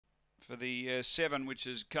for the 7, which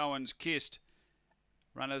is Cohen's Kissed.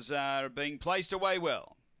 Runners are being placed away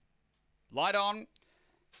well. Light on.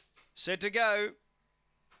 Set to go.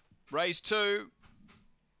 Race 2.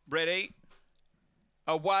 Ready.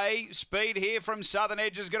 Away. Speed here from Southern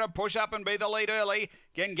Edge is going to push up and be the lead early.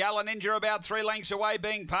 Gawler-05032019-Race-2 about 3 lengths away,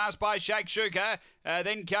 being passed by Shakshuka.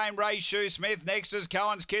 Then came Race-2 Smith. Next is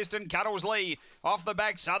Cohen's Kissed and Cuddles Lee. Off the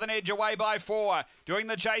back, Southern Edge away by 4. Doing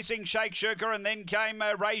the chasing, Shakshuka, and then came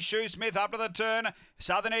Race-2 Smith up to the turn.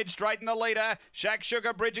 Southern Edge straightened the leader.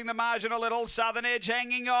 Shakshuka bridging the margin a little. Southern Edge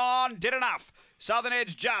hanging on. Did enough. Southern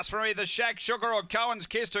Edge just from either Shakshuka or Cohen's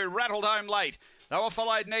Kissed, who rattled home late. They were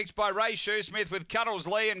followed next by Race-2 Smith with Cuddles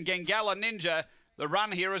Lee and Gawler-05032019. The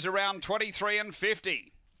run here is around 23 and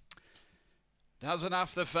 50. Does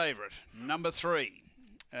enough the favourite. Number 3.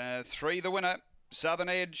 3 the winner. Southern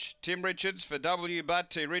Edge, Tim Richards for W. Butt,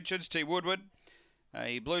 T. Richards, T. Woodward.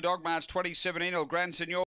 A Blue Dog March 2017, El Grand Senor.